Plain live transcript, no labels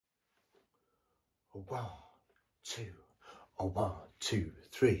1, 2, a 1, 2,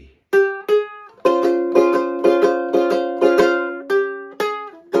 3.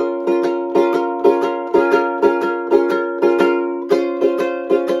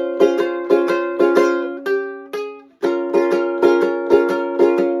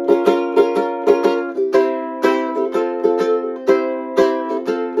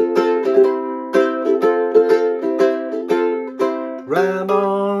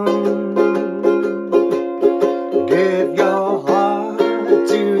 Ramon, give your heart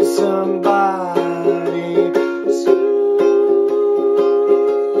to somebody soon,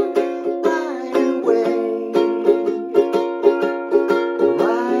 right away,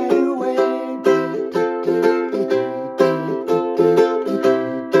 right away.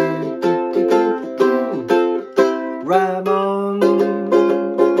 Ramon,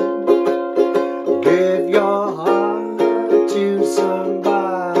 give your heart to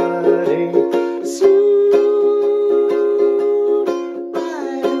somebody soon,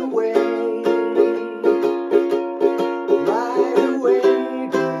 right away, right away.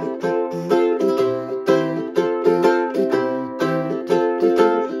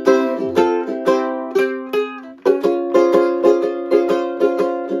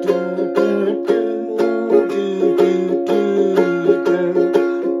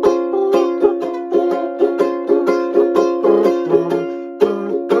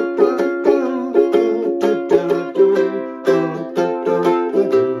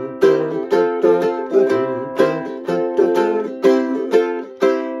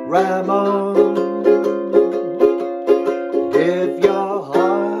 Ramon, give your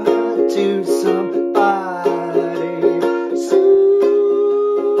heart to somebody soon,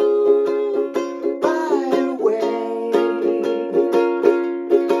 right away,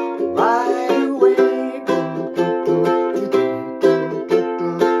 right away.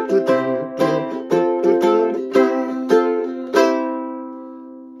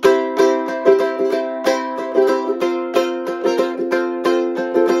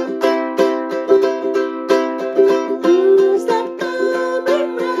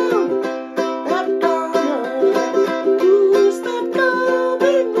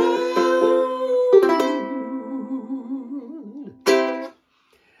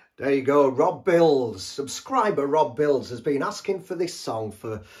 There you go, Rob Bills, subscriber Rob Bills has been asking for this song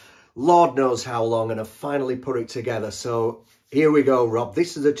for Lord knows how long, and I've finally put it together. So here we go, Rob.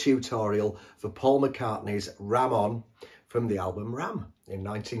 This is a tutorial for Paul McCartney's Ram On from the album Ram in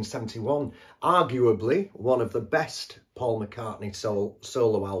 1971. Arguably one of the best Paul McCartney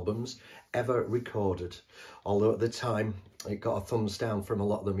solo albums ever recorded. Although at the time it got a thumbs down from a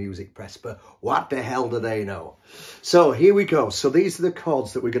lot of the music press, but what the hell do they know? So here we go. So these are the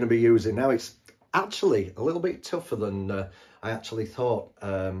chords that we're going to be using. Now it's actually a little bit tougher than I actually thought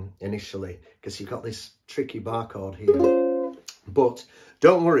initially, because you've got this tricky bar chord here. But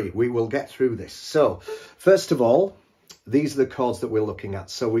don't worry, we will get through this. So first of all, these are the chords that we're looking at.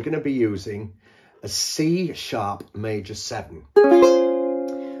 So we're going to be using a C sharp major 7.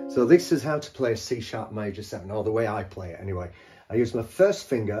 So this is how to play a C sharp major 7, or the way I play it anyway. I use my first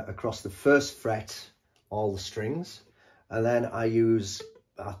finger across the first fret, all the strings, and then I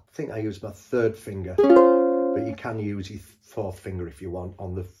think I use my third finger, but you can use your fourth finger if you want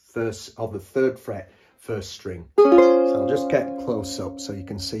on the third fret, first string. So I'll just get close up so you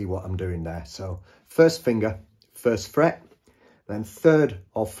can see what I'm doing there. So first finger, first fret, then third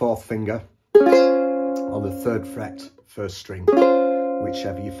or fourth finger on the third fret, first string,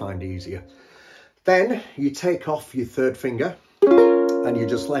 whichever you find easier. Then you take off your third finger and you're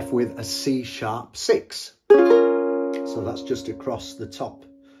just left with a C sharp 6. So that's just across the top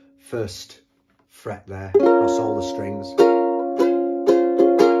first fret there, across all the strings.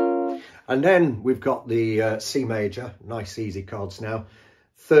 And then we've got the C major, nice easy chords now.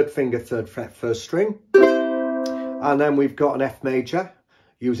 Third finger, third fret, first string. And then we've got an F major,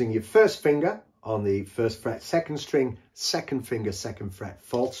 using your first finger on the first fret, second string, second finger, second fret,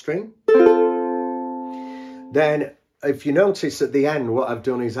 fourth string. Then if you notice at the end, what I've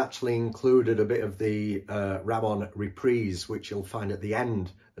done is actually included a bit of the Ram On reprise, which you'll find at the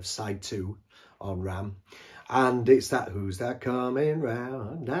end of side 2 on Ram. And it's that, who's that coming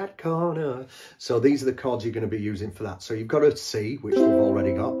round that corner? So these are the chords you're going to be using for that. So you've got a C, which we've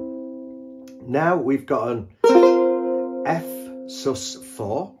already got. Now we've got an F sus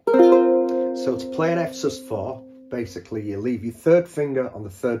 4. So to play an F sus 4, basically you leave your third finger on the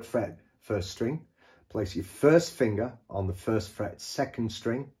third fret, first string, place your first finger on the first fret, second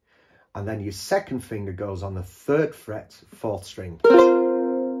string, and then your second finger goes on the third fret, fourth string.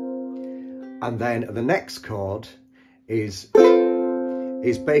 And then the next chord is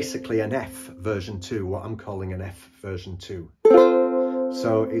is basically an F version 2, what I'm calling an F version 2.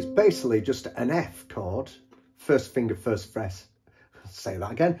 So it's basically just an F chord, first finger, first fret, say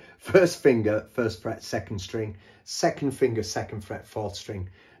that again, first finger, first fret, second string, second finger, second fret, fourth string,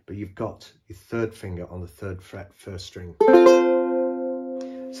 but you've got your third finger on the third fret, first string.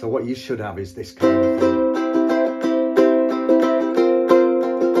 So what you should have is this kind of thing.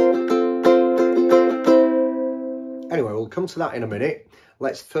 Anyway, we'll come to that in a minute.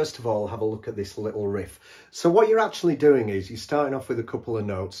 Let's first of all have a look at this little riff. So what you're actually doing is you're starting off with a couple of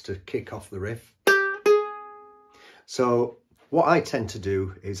notes to kick off the riff. So what I tend to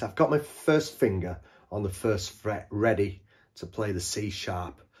do is I've got my first finger on the first fret ready to play the C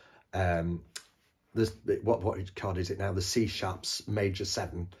sharp. What chord is it now? The C sharp's major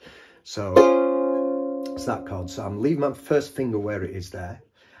 7. So it's that chord. So I'm leaving my first finger where it is there,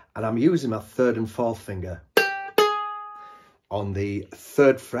 and I'm using my third and fourth finger on the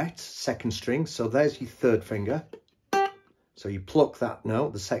third fret, second string. So there's your third finger. So you pluck that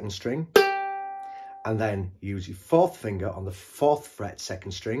note, the second string, and then use your fourth finger on the fourth fret,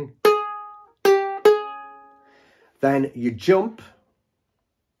 second string. Then you jump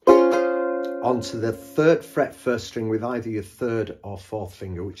onto the third fret, first string with either your third or fourth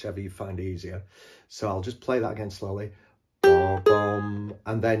finger, whichever you find easier. So I'll just play that again slowly. Bum,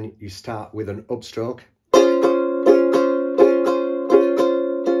 and then you start with an upstroke.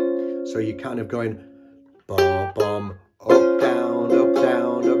 So you're kind of going bum, bum, up, down, up,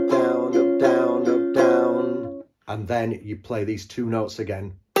 down, up, down, up, down, up, down. And then you play these two notes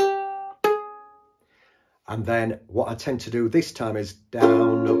again. And then what I tend to do this time is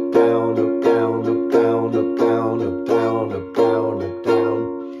down, up, down, up, down, up, down, up, down, up, down, up, down, up,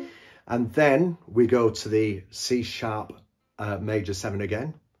 down. And then we go to the C sharp major 7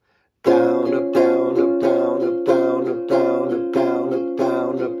 again. Down, up, down, up, down, up, down, up, down, up, down, up,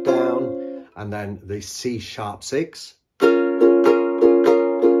 down, up, down. And then the C sharp 6.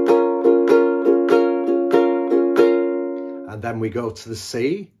 And then we go to the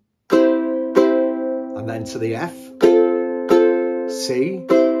C. And then to the F. C.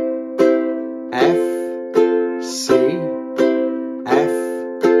 F. C. F.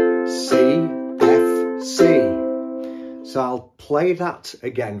 C. F. C. So I'll play that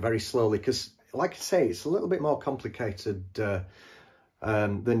again very slowly because, like I say, it's a little bit more complicated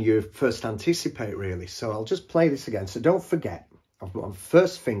than you first anticipate, really. So I'll just play this again. So don't forget, I've got my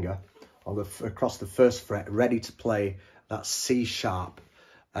first finger on across the first fret, ready to play that C sharp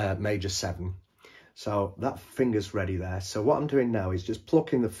major 7. So that finger's ready there. So what I'm doing now is just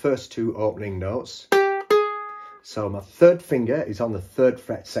plucking the first two opening notes. So my third finger is on the third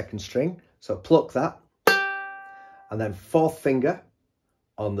fret, second string. So pluck that. And then fourth finger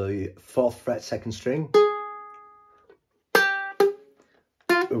on the fourth fret, second string.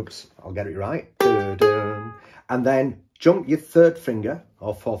 Oops, I'll get it right. And then jump your third finger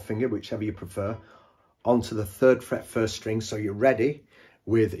or fourth finger, whichever you prefer, onto the third fret, first string. So you're ready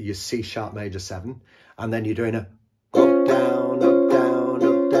with your C sharp major 7. And then you're doing a up, down, up, down,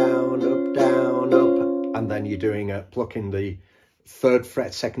 up, down, up, down, up. And then you're doing a plucking the third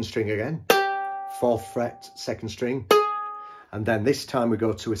fret, second string again. Fourth fret, second string. And then this time we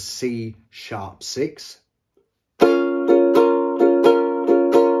go to a C sharp 6.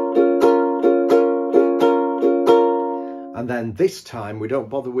 And then this time we don't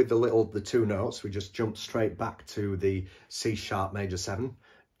bother with the two notes. We just jump straight back to the C sharp major 7.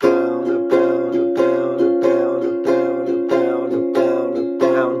 Down, up, down, up, down, up, down, up, down, up, down, up, down, up,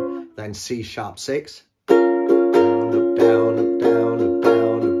 down. Then C sharp 6. Down, up, down, up, down, up,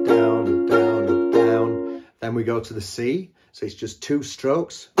 down, up, down, up, down, up, down. Then we go to the C. So it's just 2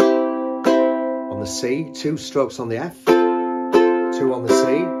 strokes on the C, 2 strokes on the F, 2 on the C,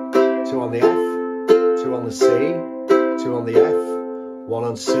 2 on the F, 2 on the C, 2 on the F, 1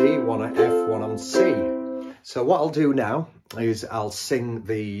 on C, 1 on F, 1 on C. So what I'll do now is I'll sing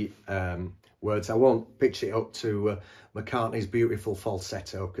the words. I won't pitch it up to McCartney's beautiful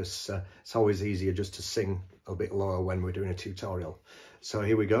falsetto because it's always easier just to sing a bit lower when we're doing a tutorial. So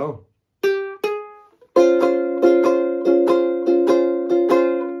here we go.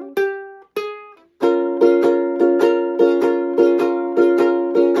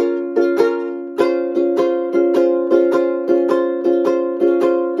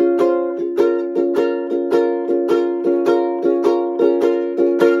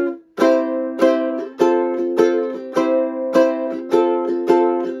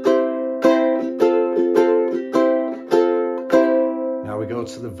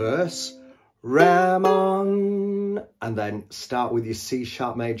 To the verse, ram on, and then start with your C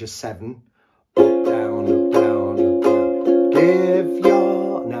sharp major 7, up, down, up, down, up, down. Give your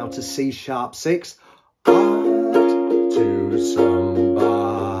to C sharp 6, heart to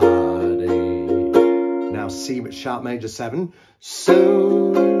somebody. Now C sharp major 7,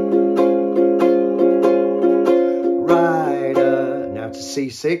 soon, rider. Now to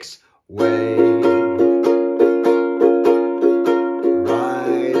C6, wait,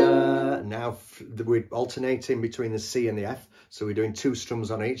 rider. Now we're alternating between the C and the F, so we're doing 2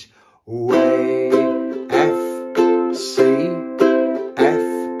 strums on each. Wait, F, C, F,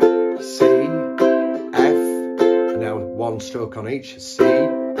 C, F. And now 1 stroke on each, C,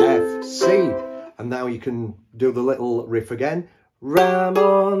 F, C. And now you can do the little riff again.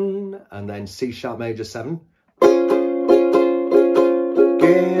 Ramon, and then C sharp major 7.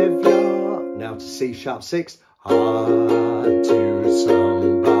 Give your, now to C sharp 6, heart to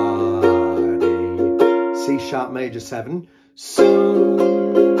somebody. C sharp major 7, soon,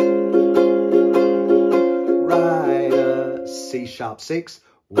 rider. C sharp 6,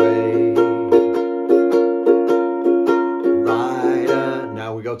 wait, rider.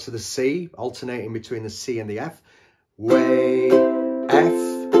 Now we go to the C, alternating between the C and the F. Wait, F,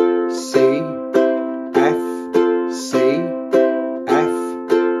 C, F, C, F.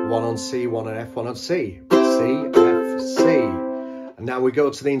 1 on C, 1 on F, 1 on C. C, F, C. And now we go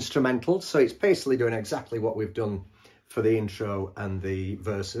to the instrumental. So it's basically doing exactly what we've done for the intro and the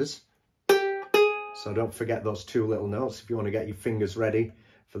verses. So don't forget those 2 little notes if you want to get your fingers ready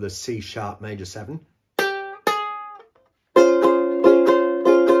for the C sharp major 7.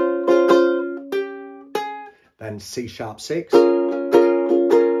 Then C sharp 6.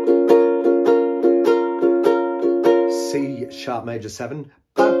 C sharp major 7.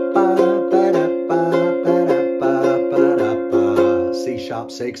 C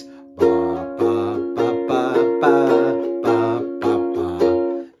sharp 6.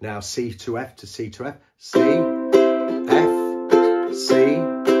 Now C to F to C to F. C, F, C,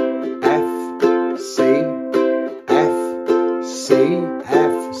 F, C, F, C,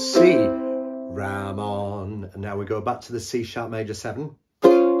 F, C. Ramon. And now we go back to the C sharp major 7.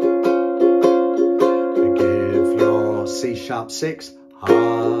 Give your C sharp 6,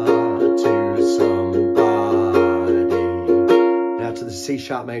 heart to somebody. Now to the C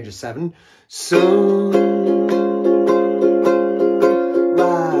sharp major 7. Soon,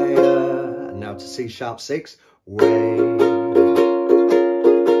 rider. And now to C sharp 6. Wait,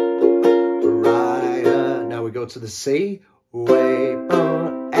 rider. Now we go to the C. Wait,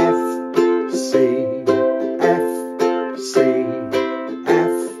 F, C, F, C,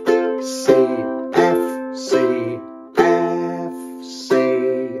 F, C, F, C, F, C.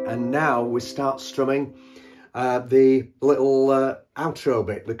 And now we start strumming the little outro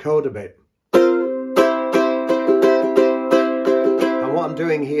bit, the coda bit. And what I'm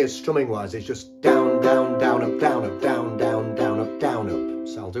doing here strumming wise is just down, down, down, up, down, up, down, down, down, up, down, up.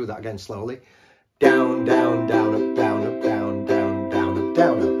 So I'll do that again slowly. Down, down, down, up, down, up, down, down, down, up,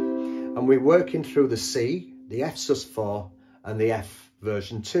 down, up. And we're working through the C, the F sus4, and the F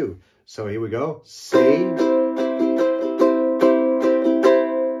version 2. So here we go. C,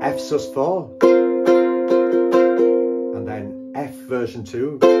 F sus4, and then F version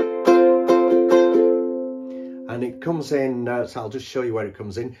 2. And it comes in, so I'll just show you where it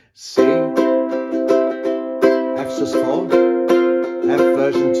comes in. C, F sus4, F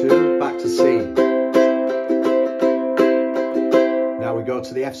version 2, back to C. Now we go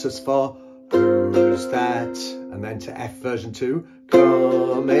to the F sus4, who's that? And then to F version 2,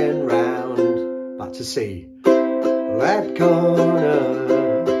 coming round, back to C. That corner.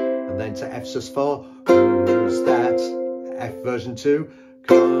 And then to F sus4, who's that? F version 2,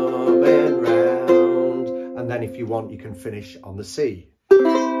 coming round. And then if you want, you can finish on the C.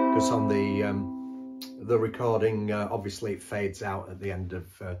 Because on the recording, obviously it fades out at the end of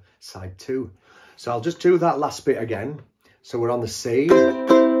side 2. So I'll just do that last bit again. So we're on the C. So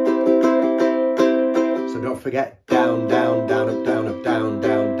don't forget down, down, down, up, down, up, down,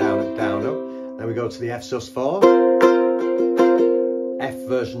 down, down, up, down, up. Then we go to the F sus4, F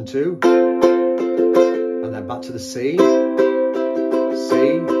version 2, and then back to the C,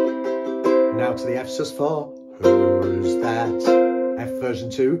 C, now to the F sus4, who's that? F version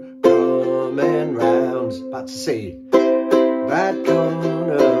 2, coming round, back to C, that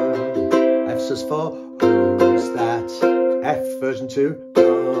corner, F sus4, who's that? F version 2,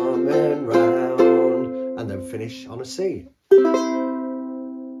 coming round, and then finish on a C.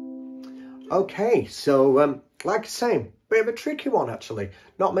 Okay, so like I say, bit of a tricky one actually.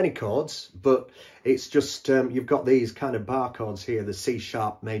 Not many chords, but it's just you've got these kind of bar chords here, the C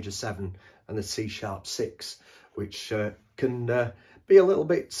sharp major 7 and the C sharp 6, which can be a little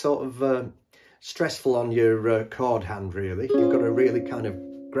bit sort of stressful on your chord hand really. You've got to really kind of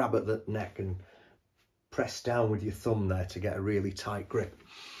grab at the neck and press down with your thumb there to get a really tight grip.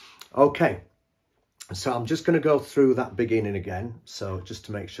 Okay, so I'm just going to go through that beginning again, so just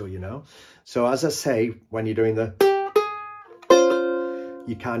to make sure you know. So as I say, when you're doing the,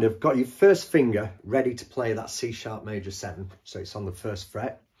 you kind of got your first finger ready to play that C sharp major 7, so it's on the 1st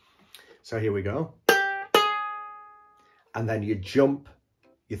fret. So here we go. And then you jump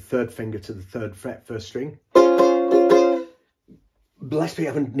your 3rd finger to the 3rd fret, 1st string. Bless me, I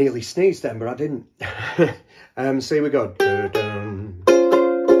haven't nearly sneezed then, but I didn't. So here we go.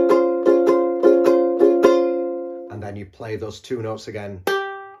 And then you play those 2 notes again.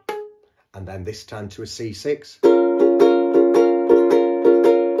 And then this time to a C6.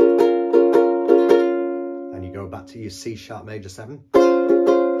 Then you go back to your C sharp major 7.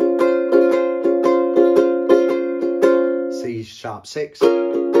 C sharp 6.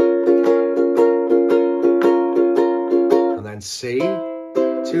 And then C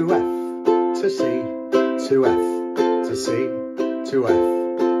to F to C to F to C to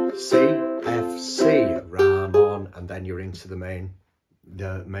F, C, F, C, Ramon, and then you're into the main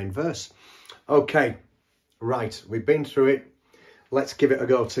verse. Okay, right, we've been through it. Let's give it a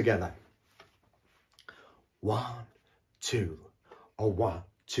go together. 1, 2, or 1,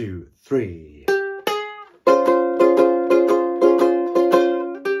 2, 3.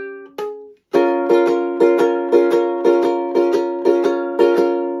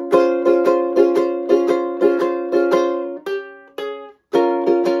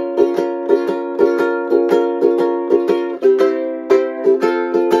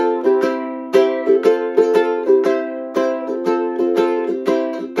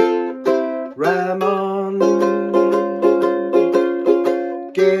 Ramon,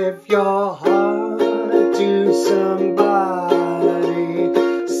 give your heart to somebody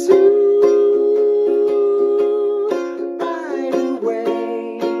soon, right away,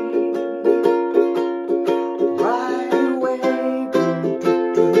 right away.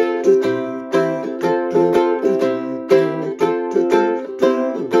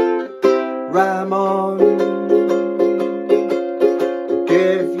 Ramon,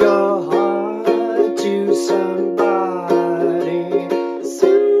 give your heart to somebody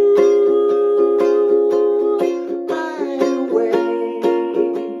soon, right away,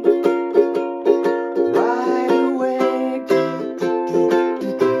 right away.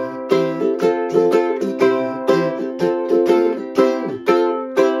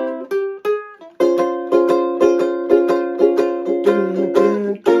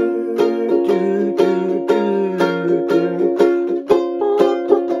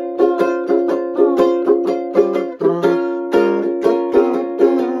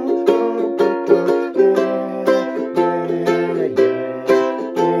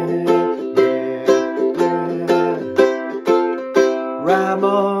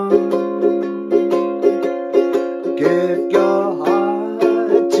 Ramon, give your heart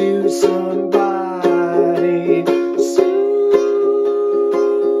to somebody soon,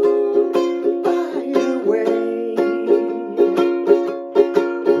 right away, right away.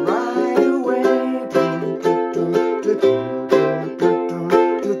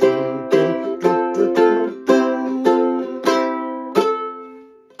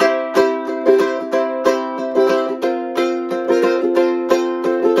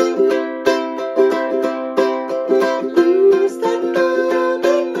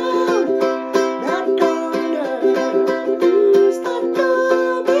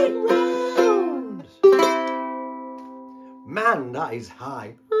 Man, that is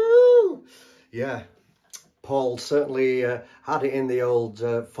high. Woo! Yeah, Paul certainly had it in the old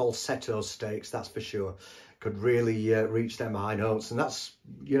falsetto stakes, that's for sure. Could really reach them high notes, and that's,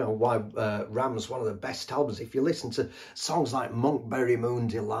 you know, why Ram's one of the best albums. If you listen to songs like Monkberry Moon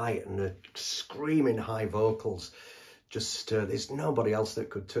Delight and the screaming high vocals, just there's nobody else that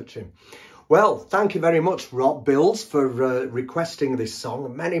could touch him. Well, thank you very much, Rob Bills, for requesting this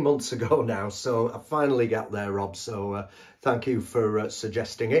song many months ago now. So I finally got there, Rob. So thank you for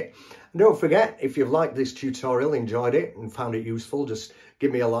suggesting it. And don't forget, if you've liked this tutorial, enjoyed it and found it useful, just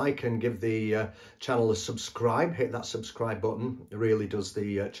give me a like and give the channel a subscribe. Hit that subscribe button. It really does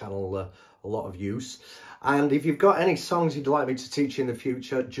the channel a lot of use. And if you've got any songs you'd like me to teach in the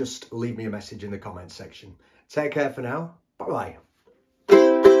future, just leave me a message in the comment section. Take care for now. Bye-bye.